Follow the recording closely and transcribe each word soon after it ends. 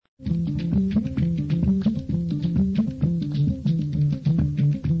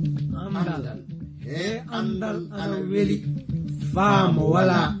andal ana weli faamo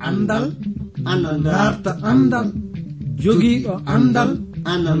wala andal ana darta andal jogiiɗo andal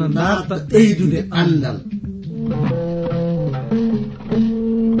ana darta ɓeydude andal.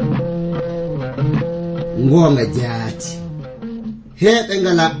 Ngonga jaati heɓe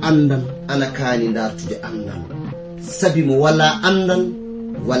ngala andal ana kaani dartude andal, sabi mo wala andal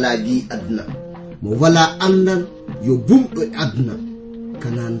wala bi adna, mo wala andal yo bumɗo e adna.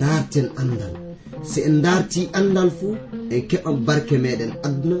 Kana darten andal, si en darti andal fu en keɓan barke meɗen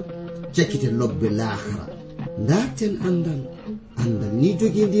adna, cakkite lobbe lahara. Darten andal, andal ni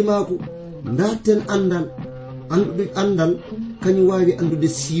jogi ndimako. Darten andal, andude andal kañum wawi andude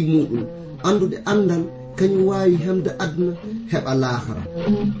simuɗum, andude andal kañum wawi hemde adna heɓa lahara.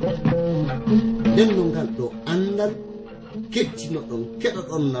 Denno ngal ɗo andal kettino ɗon keɗa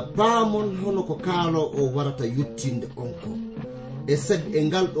ɗon na paamon hono ko kaalo o warata yuttinde on ko. E sabi e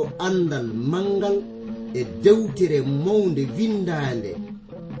ngal ɗo andal mangal e dewtere mawnde windande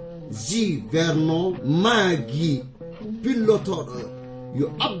J. Vernon Maagi pillotoɗo yo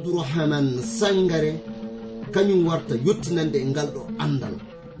Abdourahman Sangare kañum warta yottinande e ngal ɗo andal.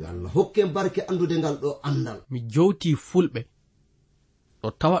 Allah hokke barke andude ngal ɗo andal. Mi jowti fulɓe ɗo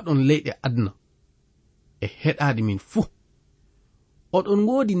tawa ɗon leyɗe adna e heɗade min fuu. Oɗon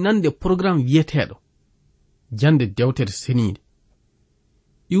woodi nande programme wiyeteɗo jande dewtere senide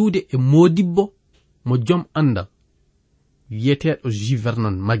iwde e modibbo mo jom andal wiyeteɗo J.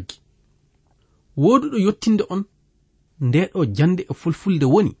 Vernon Maggi. Woduɗo yottinde on ndeɗo jande e fulfulde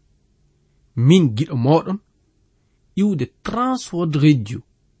woni min giɗo moɗon iwde Transworld Radio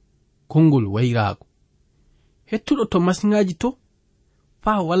kongol wayraago. Hettuɗo to masiŋaji to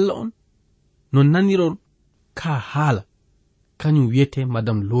faa walla on no naniron ka haala kañum wiyete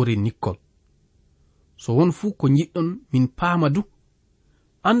Madame Lore Nicole. So won fuu ko jiɗɗon min paama du,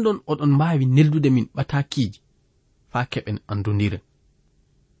 andon oɗon mbaawi neldude min ɓatakiiji faa keɓen andodiren.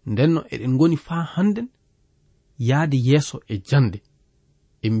 Ndenno eɗen ngoni faa hannden yaade yeeso e jande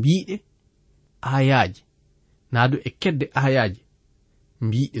e mbiɗe ayaji naadu e kedde ayaji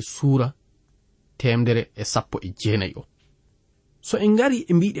mbiɗe suura 119 o. So en ngari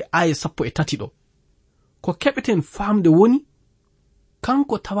e mbiɗe aya 13 ɗo, ko keɓeten famde woni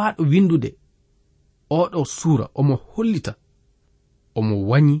kanko tawaɗo windude oɗo suura omo hollita omo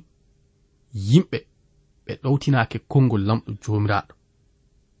wañi yimɓe ɓe ɗowtinaake kongol lamɗo jomiraɗo.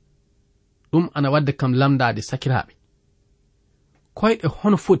 ɗum ana wadde kam lamdade sakiraɓe koyɗe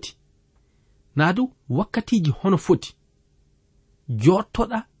hono foti naadu wakkatiji hono foti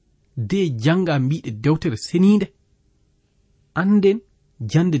jottoɗa de janga mbiɗe dewtere senide anden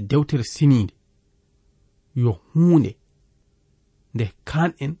jande dewtere senide yo hunde nde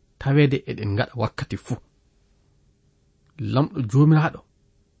kan'en tawede eɗen gaɗa wakkati fuu. Lamɗo jomiraɗo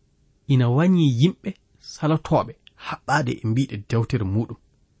ina wañi yimɓe salotoɓe haɓɓade e mbiɗe dewtere muɗum.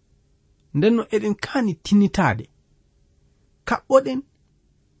 Ndenno eɗen kani tinnitade kaɓɓoɗen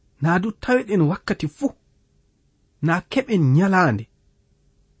naadu taweɗen wakkati fuu na keɓen nyalande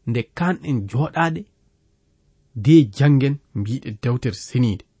nde kan'en joɗade de jangen mbiɗe dewtere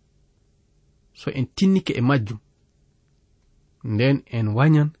senide. So en tinnike e majjum nden en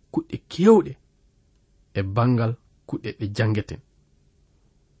wañan kuɗɗe kewɗe e bangal kuɗɗe ɗe jangeten.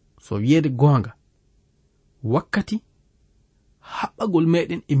 So wiyeede gonga wakkati haɓɓagol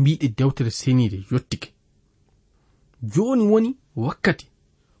meɗen e mbiɗe dewtere senide yottike. Joni woni wakkati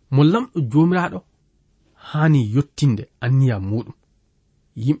mo lamɗo jomiraɗo hani yottinde anniya muɗum.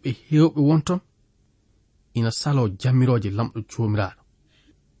 Yimɓe hewɓe wonton ina salo jamiroje lamɗo jomiraɗo.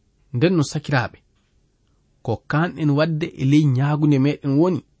 Nden no sakiraɓe ko kan'en wadde e ley ñaagunde meɗen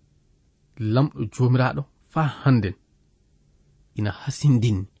woni lamɗo jomiraɗo fa handen ina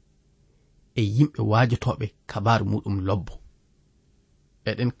hasindinni e yimɓe wajotoɓe kabaru muɗum lobbo.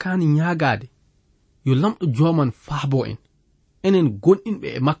 Eɗen kani ñaagade yo lamɗo joman faabo en enen gonɗinɓe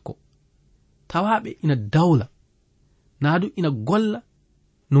e makko tawaɓe ina dawla naadu ina golla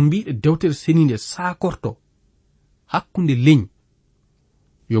no mbiɗe dewtere senide sakorto hakkunde leñ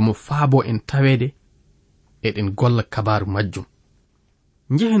yomo faabo en tawede eɗen golla kabaru majjum.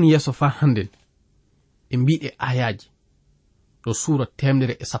 Njehen yeso fa handen e mbiɗe ayaji ɗo suura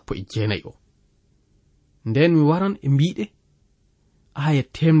 119 o. Nden mi waran e mbiɗe aya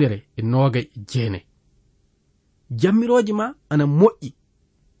 129. Jammiroji ma ana moƴƴi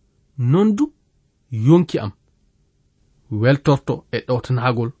nondu yonki am weltorto e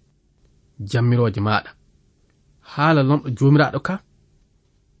ɗowtanagol jammiroje maɗa. Haala lamɗo jomiraɗo ka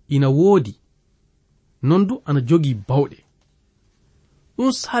ina woodi nondu ana jogi bawɗe.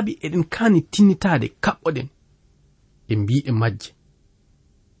 Ɗum saabi eɗen kani tinnitade kaɓɓoɗen e mbiɗe majje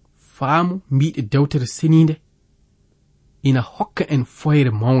faamu mbiɗe dewtere seninde ina hokka en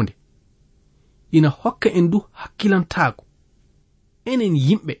foyre mawnde, ina hokka en du hakkilantaako enen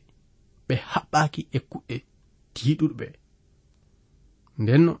yimɓe ɓe haɓɓaaki e kuɗɗe tiiɗuɗɓe.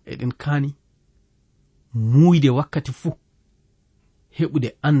 Ndenno eɗen kaani muuyde wakkati fuu heɓude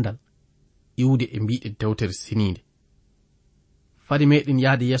andal iwde e mbiɗe dewtere seninde. Fadi meɗen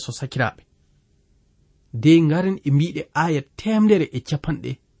yaade yeeso sakiraaɓe, de ngaren e mbiɗe aya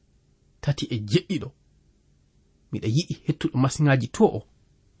 137 miɗa yiɗi hettuɗo masiŋaaji to o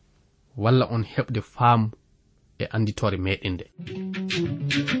walla on heɓde faamu e anditore meɗen nde.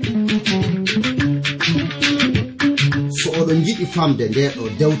 So oɗon jiɗi famde nde ɗo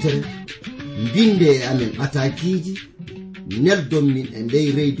dewtere, mbinde e amen ɓatakiiji, neldon min e ndey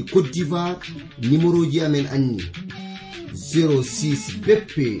reydi Côte d'Ivoire. Numéroji amen anni 06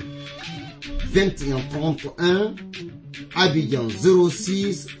 BP 2131 Abidjan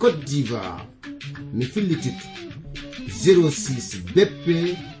 06 Côte d'Ivoire. Mi fillitito 06 BP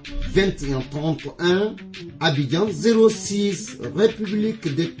 2131 Abidjan 06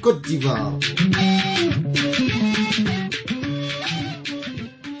 République de Côte d'Ivoire.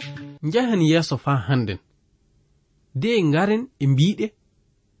 Njahen yeeso fa hannden de ngaren e mbiɗe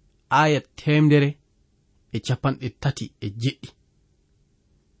aya 137.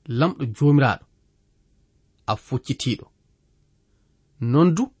 Lamɗo joomiraaɗo a foccitiiɗo,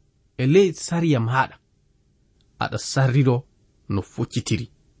 non du e ley sariya maɗa aɗa sarrido no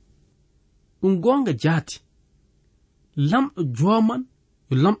foccitiri. Ɗum gonga jaati, lamɗo jooman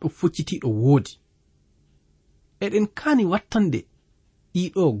yo lamɗo foccitiiɗo woodi. Eɗen kaani wattande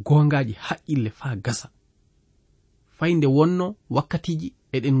ɗiɗo gongaji haqqille faa gasa, faynde wonno wakkatiji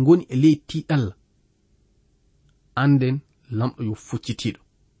eɗen ngoni e ley tiiɗalla. Anden lamɗo yo foccitiiɗo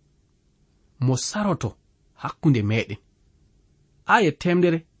mo saroto hakkunde meɗen. Aya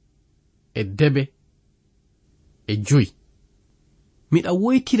 105. Miɗa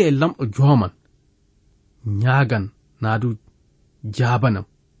woytire lamɗo jooman ñaagan naadu jaabanam,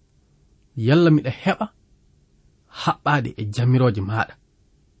 yalla miɗa heɓa haɓɓaade e jamiroje maɗa.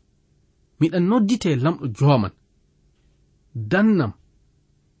 Miɗa noddite lamɗo jooman dannam,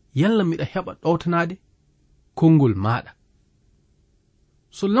 yalla miɗa heɓa ɗowtanade konngol maɗa.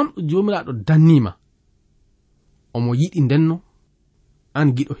 So lamɗo joomiraaɗo dannima, omo yiɗi ndenno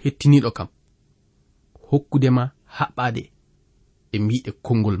an giɗo hettiniɗo kam hokkudema haɓɓaade e mbiɗe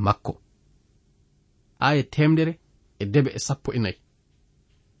konngol makko. Aya 114.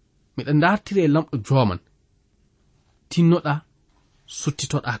 Miɗa dartire lamɗo jooman, tinnoɗa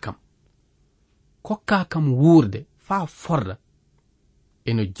suttitoɗa kam, kokka kam wuurde faa forda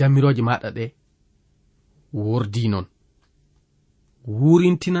eno jamiroje maɗa ɗe wordi non.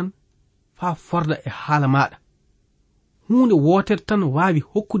 Wuurintinan faa forda e haala maɗa. Hunde wotere tan waawi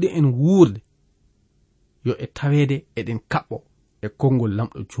hokkude en wuurde, yo e taweede eɗen kaɓɓo e konngol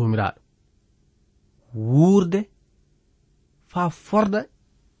lamɗo joomiraaɗo. Wuurde faa forda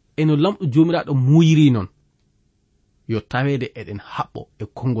eno lamɗo joomiraaɗo muuyiri non, yo taweede eɗen haɓɓo e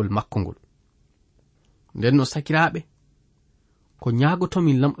konngol makko ngol. Nden no sakiraaɓe, ko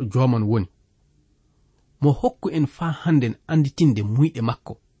ñaagotomin lamɗo jooman woni mo hokku en faa hannden anditinde muyɗe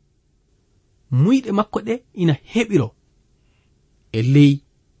makko. Muyɗe makko ɗe ina heɓiro e ley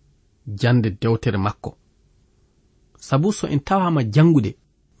jande dewtere makko. Sabu so en tawama jangude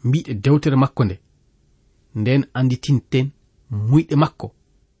mbiɗe dewtere makko nde, nden anditinten muyɗe makko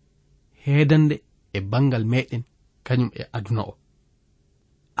heedande e bangal meɗen kañum e aduna o.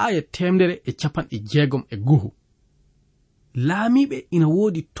 Aya 160. Laamiɓe ina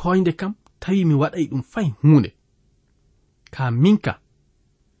woodi toynde kam tawi mi waɗay ɗum fay hunde. Ka minka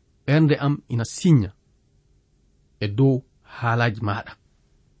ɓernde am ina signa e dow haalaji maɗa.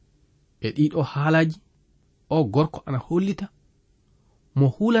 E ɗiɗo haalaji o gorko ana hollita mo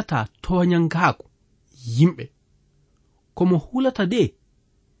hulata toñangaako yimɓe, ko mo hulata de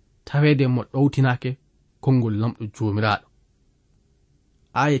taweede mo ɗowtinaake konngol lamɗo joomiraaɗo.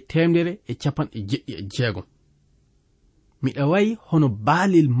 Aya 196. Miɗa wayi hono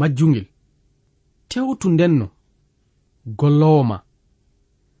baalil majjungel tewtu ndenno gollowo ma,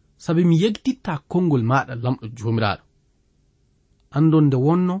 sabi mi yegtitta konngol maɗa lamɗo joomiraaɗo. Andon nde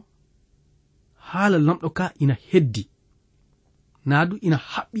wonno haala lamɗo ka ina heddi, naadu ina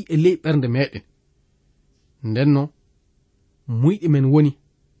haɓɓi e ley ɓernde meɗen. Ndenno muyɗe men woni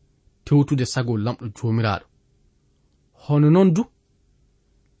tewtude sago lamɗo joomiraaɗo. Hono non du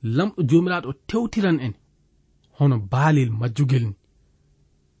lamɗo joomiraaɗo tewtiran en hono baalil majjugel ni,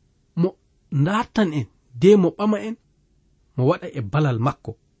 mo dartan en de mo ɓama en, mo waɗa e balal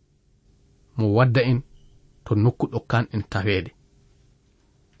makko, mo wadda en to nokku ɗokkan en taweede.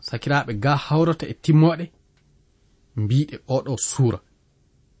 sakiraaɓe ga hawrata e timmoɗe mbiɗe oɗo suura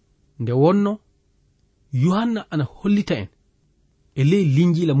nde wonno yohanna ana hollita en e ley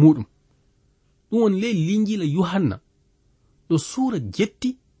linjila muɗum. ɗum woni ley linjila yohanna ɗo suura jetti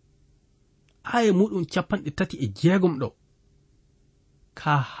aya muɗum 36 ɗo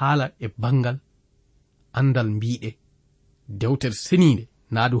ka haala e bangal andal mbiɗe dewtere seninde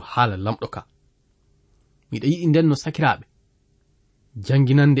naadu haala lamɗo ka. miɗa yiɗi ndenno sakiraaɓe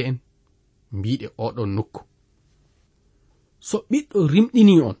janginande en mbiɗe oɗon nokku. so ɓiɗɗo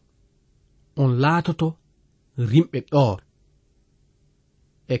rimɗini on laatoto rimɓe ɗoor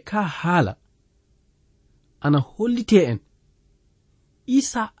e ka haala ana hollite en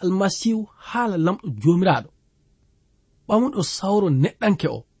isa almasihu haala lamɗo jomiraɗo ɓamuɗo sawro neɗɗanke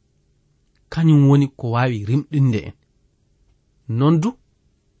o kañum woni ko wawi rimɗinde en. non du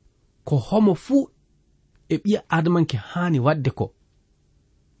ko homo fuu e ɓiya adamanke haani wadde ko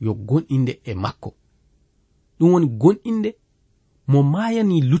yo gonɗinde e makko. ɗum woni gonɗinde mo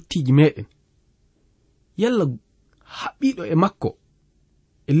mayani luttiji meɗen yalla haɓɓiɗo e makko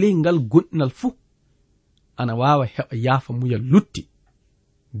e ley ngal gonɗinal fuu ana wawa heɓa yaafa muya lutti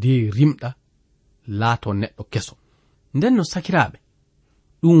de rimɗa laato neɗɗo keso. nden no sakiraaɓe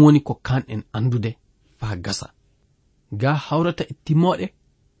ɗum woni ko kanɗen andude faa gasa ga hawrata e timmoɗe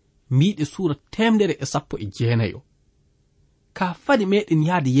mbiɗe suura 119 ka fadi meɗen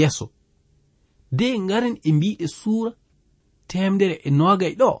yaade yeeso de ngaren e mbiɗe suura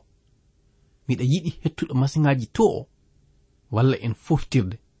 120 ɗo. miɗa yiɗi hettuɗo masiŋaji to o walla en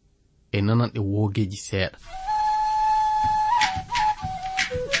foftirde e nananɗe woogeji seeɗa.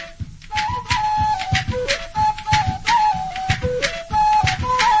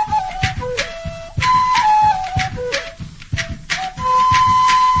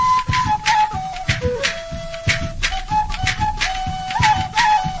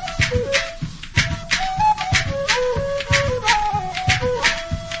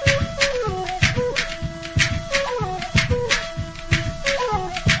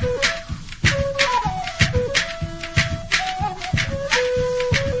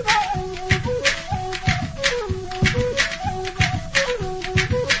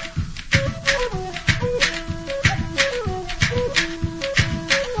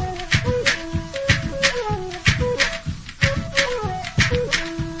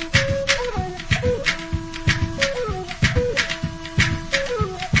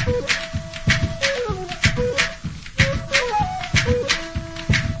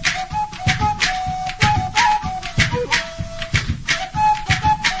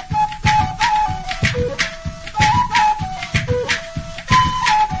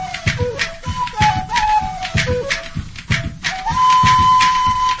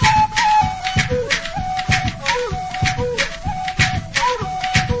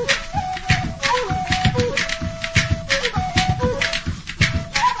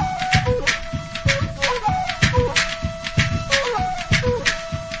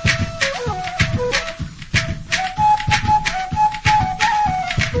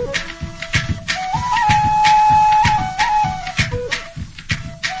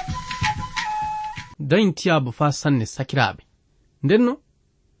 dañ tiyaba fa sanne sakiraaɓe ndenno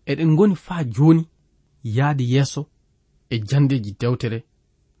eɗen goni fa joni yaade yeeso e jandeji dewtere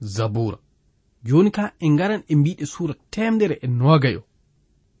Jabuura. joni ka en garan e mbiɗe suura 120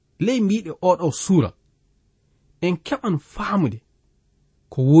 ley mbiɗe oɗo suura en keɓan faamude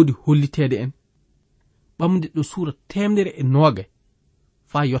ko woodi holliteede en ɓamde ɗo suura 120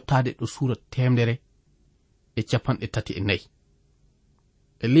 fa yottade ɗo suura 134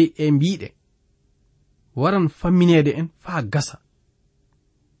 e ley e mbiɗe waran fammineede en faa gasa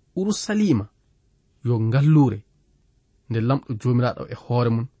Urusalima yo ngallure nde lamɗo jomiraɗo e hoore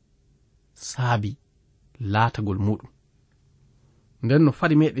mun saabi laatagol muɗum. nden no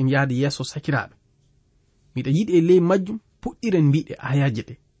fadi meɗen yaade yeeso sakiraaɓe miɗa yiɗi e ley majjum puɗɗiren mbiɗe ayaje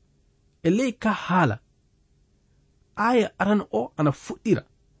ɗe e ley ka haala aya aran o ana fuɗɗira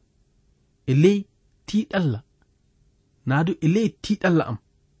e ley tiiɗalla naadu e ley tiiɗalla am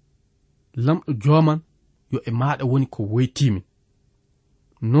lamɗo jooman yo e maɗa woni ko woytimin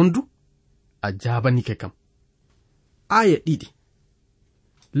non du a jabanike kam. aya 2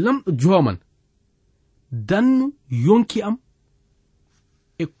 lamɗo jooman dannu yonki am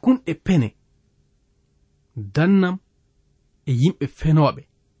e kunɗe pene dannam e yimɓe fenoɓe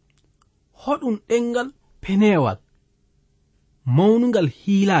hoɗum ɗengal penewal mawnungal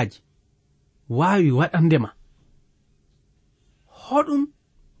hiilaaji waawi waɗandema hoɗum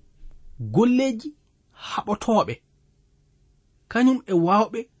golleji haɓotoɓe kañum e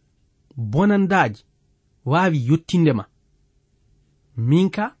waawɓe bonandaji waawi yottindema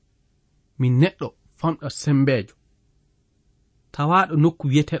minka mi neɗɗo famɗo sembejo tawaɗo nokku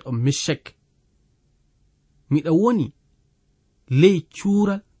wiyeteɗo Meshek miɗa woni ley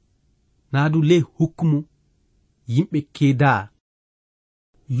cuural naadu ley hukmu yimɓe Kedar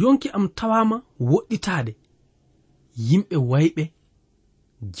yonki am tawama woɗɗitade yimɓe wayɓe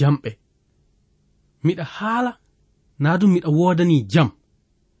jamɓe miɗa haala naadu miɗa wodani jam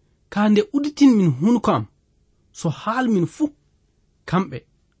ka nde uditin min hunko am so haal min fu kamɓe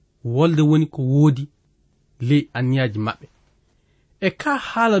wolde woni ko woodi ley anniyaji maɓɓe e ka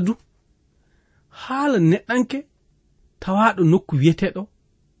haala du haala neɗɗanke tawaɗo nokku wiyeteɗo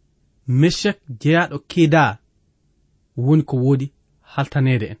Meshek jeyaɗo Kedar woni ko woodi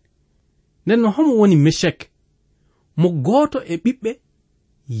haltanede en nden no homo woni Meshek mo gooto e ɓiɓɓe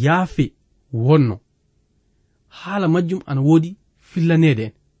yaafe wonno haala majjum ana woodi fillanede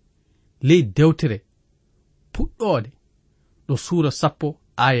en ley dewtere puɗɗode ɗo suura 10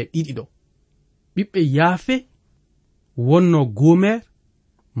 aya 2 ɗo ɓiɓɓe yaafe wonno Gomer,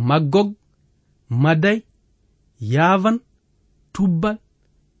 Magog, Maday, Yavan, Tubbal,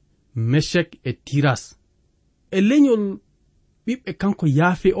 Meshek e Tiras e leñol ɓiɓɓe kanko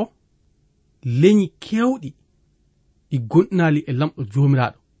yaafe o leñi kewɗi ɗi gonɗinali e lamɗo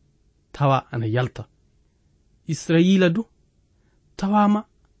jomiraɗo tawa ana yalta Israila du tawama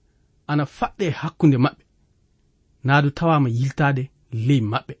ana faɗɗe hakkunde maɓɓe naadu tawama yiltade ley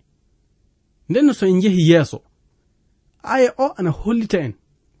maɓɓe nden so en jehi yeeso aya o ana hollita en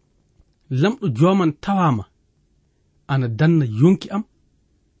lamɗo joman tawama ana danna yonki am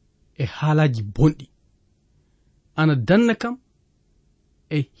e haalaji bonɗi ana danna kam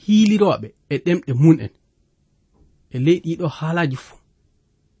e hiiliroɓe e ɗemɗe mun en e ley ɗiɗo haalaji fu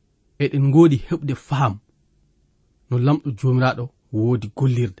eɗen ngoodi heɓde faam no lamɗo jomiraɗo woodi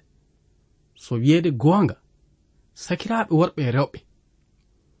gollirde so wiyeede goonga sakiraaɓe worɓe e rewɓe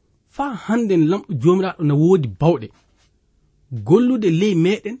faa hannden lamɗo jomiraɗo na woodi bawɗe gollude ley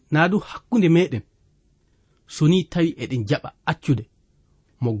meɗen naa du hakkunde meɗen so ni tawi eɗen jaɓa accude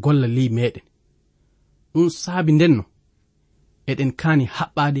mo golla ley meɗen ɗum saabi ndenno eɗen kaani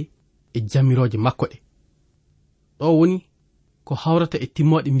haɓɓaade e jamiroje makko ɗe ɗo woni ko hawrata e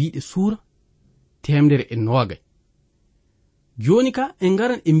timmoɗe mbiɗe suura 120 joni ka en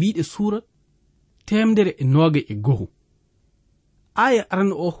garan e mbiɗe suura 120 aya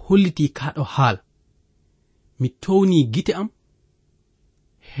arano o holliti kaɗo haala mi towni gite am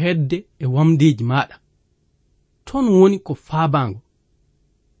hedde e wamdeji maɗa ton woni ko faabango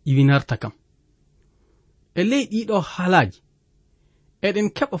iwinarta kam e ley ɗiɗo haalaji eɗen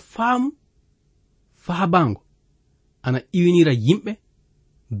keɓa faamu faabango ana iwinira yimɓe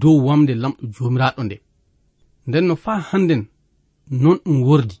dow wamde lamɗo jomiraɗo nde nden no faa hannden non ɗum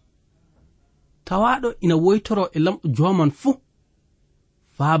wordi tawaɗo ina woytoro e lamɗo joman fuu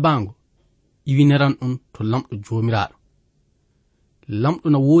faabango iwiniran ɗum to lamɗo jomiraɗo lamɗo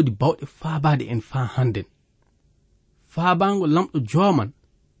na woodi bawɗe faabade en faa hannden faabango lamɗo joman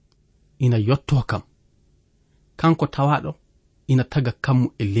ina yotto kam kanko tawaɗo ina taga kammu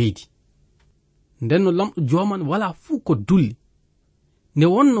e leydi nden no lamɗo joman wala fuu ko dulli nde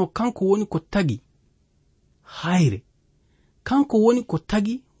wonno kanko woni ko tagi hayre kanko woni ko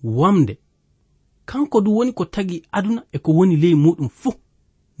tagi wamde kanko du woni ko tagi aduna e ko woni ley muɗum fuu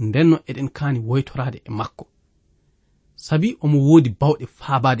ndenno eɗen kaani woytorade e makko sabi omo woodi bawɗe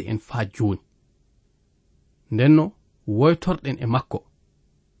faabade en faa joni ndenno woytorɗen e makko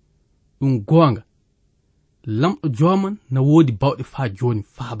ɗum goonga lamɗo joman na woodi bawɗe faa joni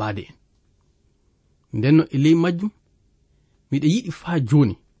faabade en ndenno e ley majjum miɗa yiɗi faa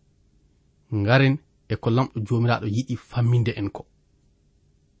joni ngaren e ko lamɗo jomiraɗo yiɗi famminde en ko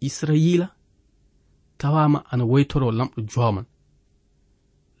Israila tawama ana woytoro lamɗo joman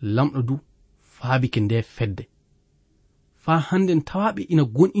lamɗo du faabike nde fedde faa hannden tawaɓe ina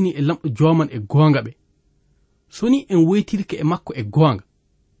gonɗini e lamɗo joman e goonga ɓe soni en woytirke e makko e goonga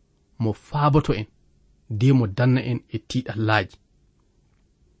mo faaboto en de mo danna en e tiiɗallaji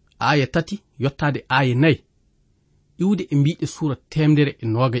aya 3 yottade aya 4 iwde e mbiɗe suura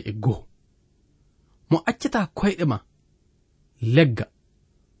 121 mo accata koyɗe ma legga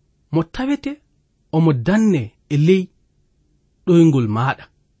mo tawete omo danne e ley ɗoyngol maɗa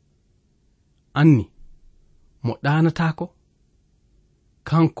anni mo ɗanatako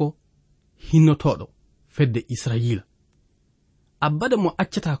kanko hinnotoɗo fedde Israila abbada mo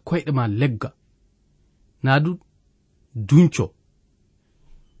accata koyɗe ma legga naadu dunco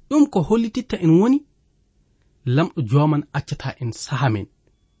ɗum ko hollititta en woni lamɗo joman accata en sahamen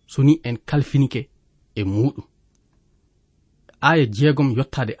soni en kalfinike e muɗum aya 6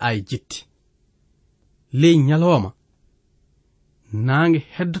 yottade aya 7 ley nyaloma naange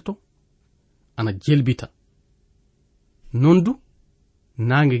heddoto ana jelbita non du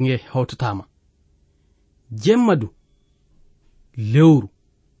naange nge hewtatama jemma du lewru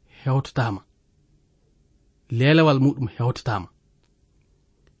hewtatama lelewal muɗum hewtatama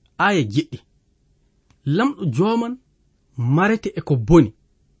aya jeɗɗi lamɗo joman marete e ko boni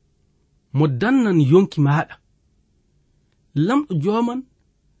mo dannan yonki maɗa lamɗo joman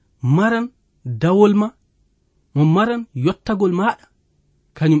maran dawol ma mo maran yottagol maɗa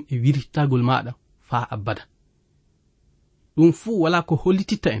kañum e wiritagol maɗa faa abada ɗum fuu wala ko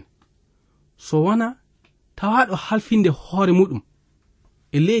hollititta en so wona tawaɗo halfinde hoore muɗum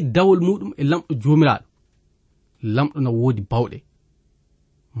e ley dawol muɗum e lamɗo jomiraɗo lamɗo na woodi bawɗe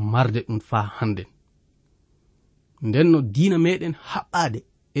marde ɗum faa handen nden no diina meɗen haɓɓade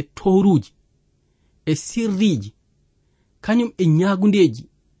e toruji e sirriji kañum e ñagundeji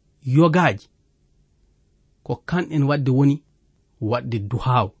yogaji ko kanɗen wadde woni wadde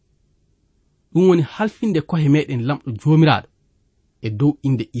duhaw ɗum woni halfinde kohe meɗen lamɗo jomiraɗo e dow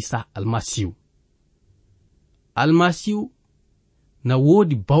inde Isa almasihu almasihu na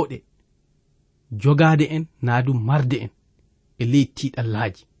woodi bawɗe jogade en naa du marde en e ley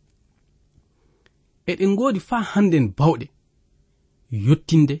tiiɗallaji eɗen ngoodi faa hannden bawɗe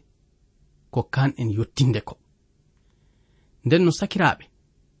yottinde ko kan'en yottinde ko nden no sakiraaɓe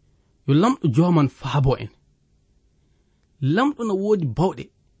yo lamɗo joman faabo en lamɗo no woodi bawɗe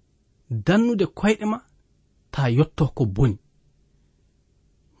dannude koyɗe ma ta yotto ko boni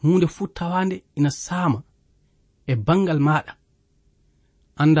hunde fuu tawande ina saama e bangal maɗa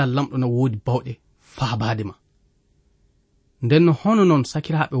anda lamɗo no woodi bawɗe faabade ma nden no hono noon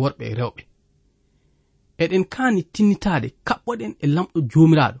sakiraaɓe worɓe e rewɓe eɗen kaani tinnitaade kaɓɓoɗen e lamɗo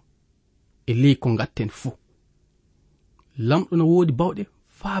joomiraɗo e ley ko gatten fuu lamɗo no woodi bawɗe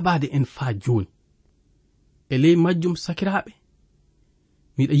faabade en faa jooni e ley majjum sakiraaɓe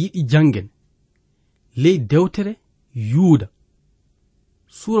miɗa yiɗi jangen ley dewtere yuuda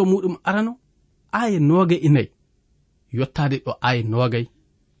suura muɗum arano aya 24 yottade ɗo aya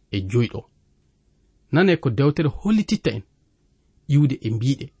 25 nane ko dewtere hollititta en iwde e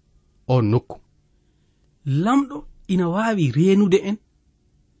mbiɗe o nokku lamɗo ina waawi reenude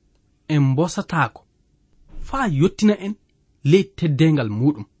en mbosataako faa yottina en ley teddengal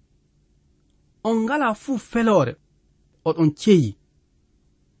muɗum on ngala fuu feloore oɗon ceeyi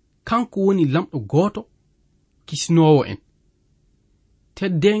kanko woni lamɗo gooto kisnoowo en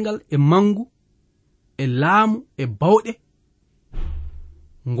teddengal e mangu e laamu e bawɗe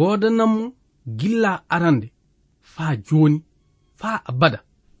ngodanammo gilla arande faa jooni faa abada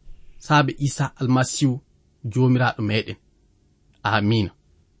saabe Isa almasihu joomiraɗo meɗen amina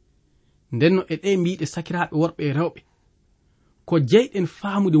ndenno e ɗe mbiɗe sakiraaɓe worɓe e rewɓe ko jeyɗen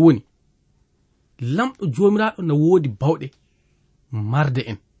faamude woni lamɗo joomiraɗo no woodi bawɗe marde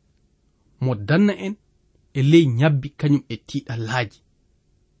en mo danna en e ley ñabbi kañum e tiiɗallaaji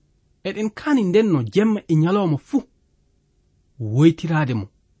eɗen kaani ndenno jemma e ñalawma fuu woytiraade mo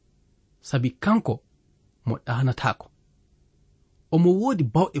sabi kanko mo ɗaanataako omo woodi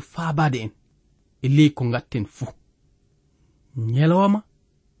bawɗe faabaade en e ley ko gatten fuu ñalawma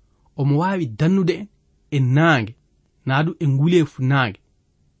omo waawi dannude en e naange naadu e nguleefu naange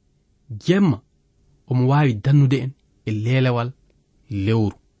jemma omo waawi dannude en e leelewal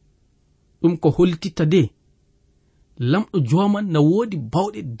lewru ɗum ko hollititta de lamɗo joman na woodi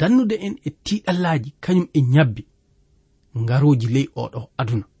bawɗe dannude en e tiiɗallaaji kañum e ñabbi ngaroji ley oɗo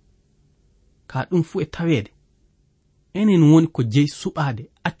aduna ka ɗum fuu e taweede enen woni ko jeyi suɓaade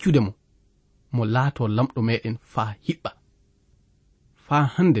accude mo laato lamɗo meɗen faa hiɓɓa faa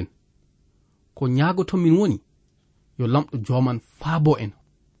hannden ko ñaagoto min woni yo lamɗo joman faabo en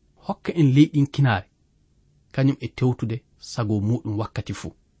hokka en leyɗin kinaare kañum e tewtude sago muɗum wakkati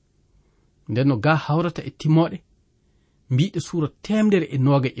fuu nden no ga hawrata e timmoɗe mbiɗe suura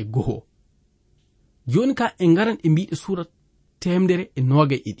 121 joni ka e ngaran e mbiɗe suura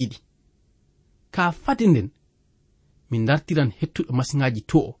 122 ka fade nden min dartiran hettuɗo masiŋaji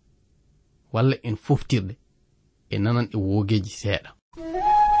to o walla en foftirde e nanan e wogeji seeɗa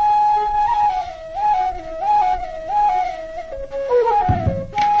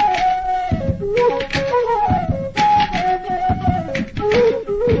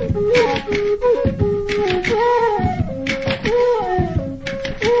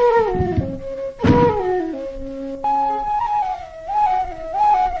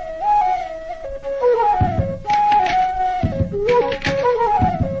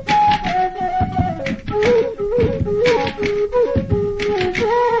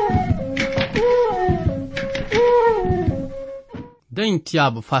dañ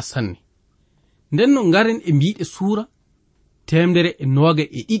tiyaaba faa sanne nden no ngaren e mbiɗe suura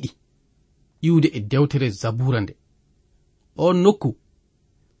 192 iwde e dewtere Jabuura nde. O nokku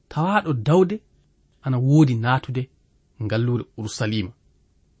tawaɗo Dawde ana woodi natude ngallure Urusalima.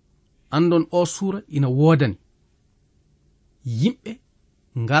 Andon o suura ina wodani yimɓe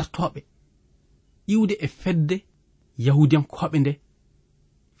ngartoɓe iwde e fedde Yahudiyankoɓe nde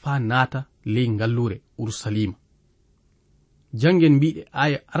fa naata ley ngallure Urusalima. Jangen mbiɗe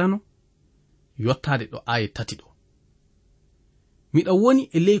aya arano yottade ɗo aya 3 ɗo. Miɗa woni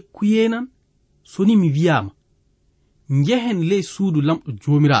e ley kuyenan soni mi wiyama njehen ley suudu lamɗo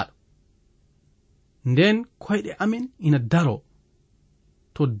jomiraɗo. Nden koyɗe amen ina daro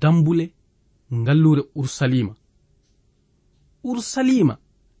to dambule ngallure Urusalima. Urusalima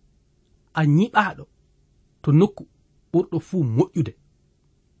a nyiɓaɗo to nokku ɓurɗo fuu moƴƴude.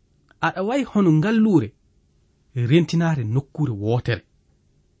 Aɗa wayi hono ngallure rentinare nokkure wotere.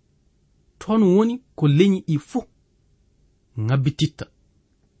 Ton woni ko leñi ɗi fuu ngabbititta.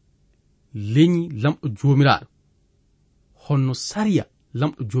 Leñi lamɗo jomiraɗo honno sariya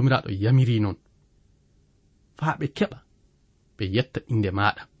lamɗo jomiraɗo yamiri non faa ɓe keɓa ɓe yetta inde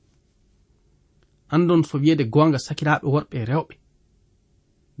maɗa. Andon so wi'ede gonga sakiraɓe worɓe e rewɓe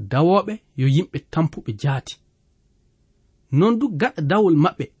dawoɓe yo yimɓe tampuɓe jaati. Non du gaɗa dawol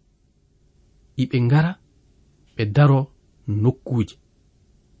maɓɓe iɓe ngara ɓe daro nokkuje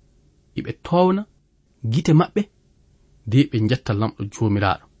iɓe towna gite maɓɓe de ɓe jetta lamɗo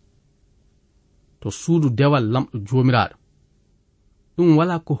jomiraɗo. To suudu dewal lamɗo jomiraɗo ɗum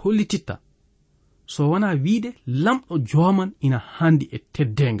wala ko hollititta so wana wiide lamɗo joman ina handi e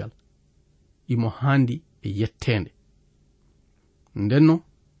teddengal imo handi e yettende. Ndenno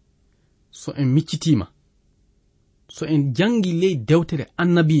so en miccitima, so en jangi ley dewtere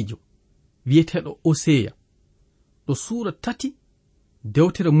annabijo wiyeteɗo Oseya ɗo suura 3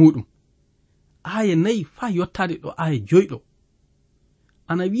 dewtere muɗum aya 4 fa yottade ɗo aya 5 ɗo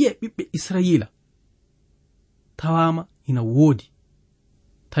ana wiye ɓiɓɓe Israila tawama ina woodi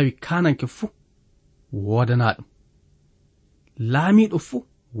tawi kananke fuu wodana ɗum, laamiɗo fuu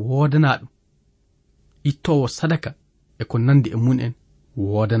wodana ɗum, ittowo sadaka e ko nandi e mun en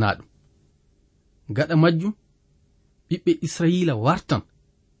wodana ɗum. Gaɗa majjum ɓiɓɓe Israila wartan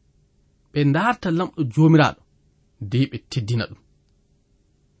ɓe darta lamɗo jomiraɗo de ɓe teddina ɗum.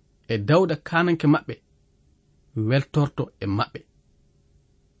 E Dawda kananke maɓɓe weltorto e maɓɓe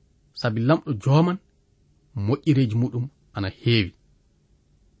sabi lamɗo joman moƴƴireji muɗum ana heewi.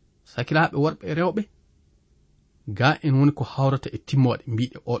 Sakiraɓe worɓe e rewɓe ga en woni ko hawrata e timmoɗe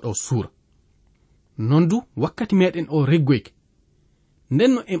mbiɗe oɗo suura. Non du wakkati meɗen o reggoyke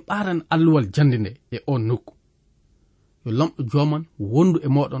ndenno en ɓaran alluwal jande nde e on nokku. Yo lamɗo joman wondu e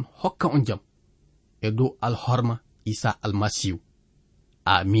moɗon hokka on jam e dow alhorma Isa almasihu.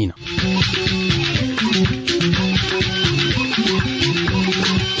 Amina.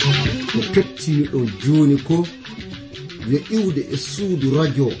 Ko kettini ɗo joni ko yo iwde e suudu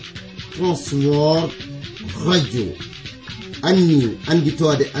radio Transworld radio anni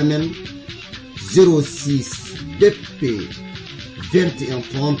anditode amen 06 BP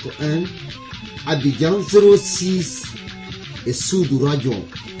 2131 Abidjan 06 e suudu radio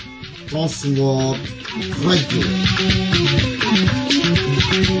Transworld radio.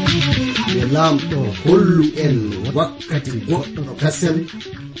 Yo lamɗo hollu en wakkati goɗɗo kasem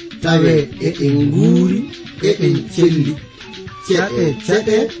tawe eɗen nguuri eɗen celli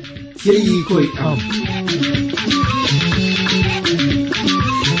ceɗe ceyi koye am.